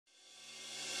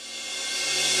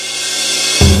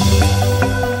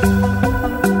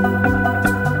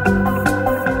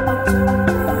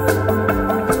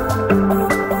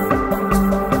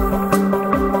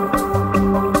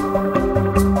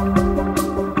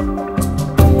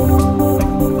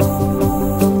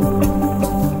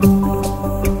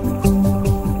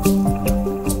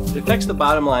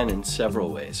bottom line in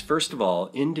several ways. First of all,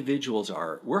 we're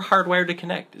hardwired to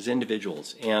connect as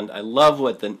individuals. And I love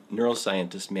what the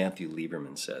neuroscientist Matthew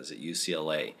Lieberman says at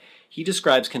UCLA. He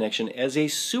describes connection as a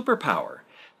superpower,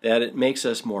 that it makes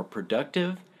us more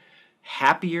productive,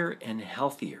 happier, and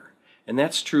healthier. And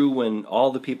that's true when all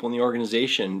the people in the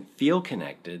organization feel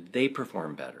connected, they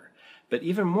perform better. But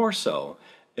even more so,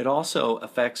 it also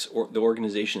affects the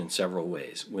organization in several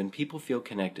ways. When people feel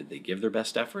connected, they give their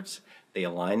best efforts, they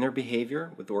align their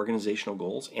behavior with the organizational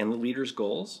goals and the leader's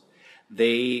goals,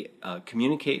 they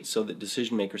communicate so that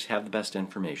decision makers have the best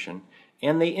information,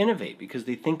 and they innovate because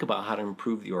they think about how to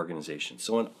improve the organization.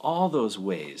 So in all those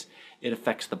ways, it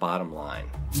affects the bottom line.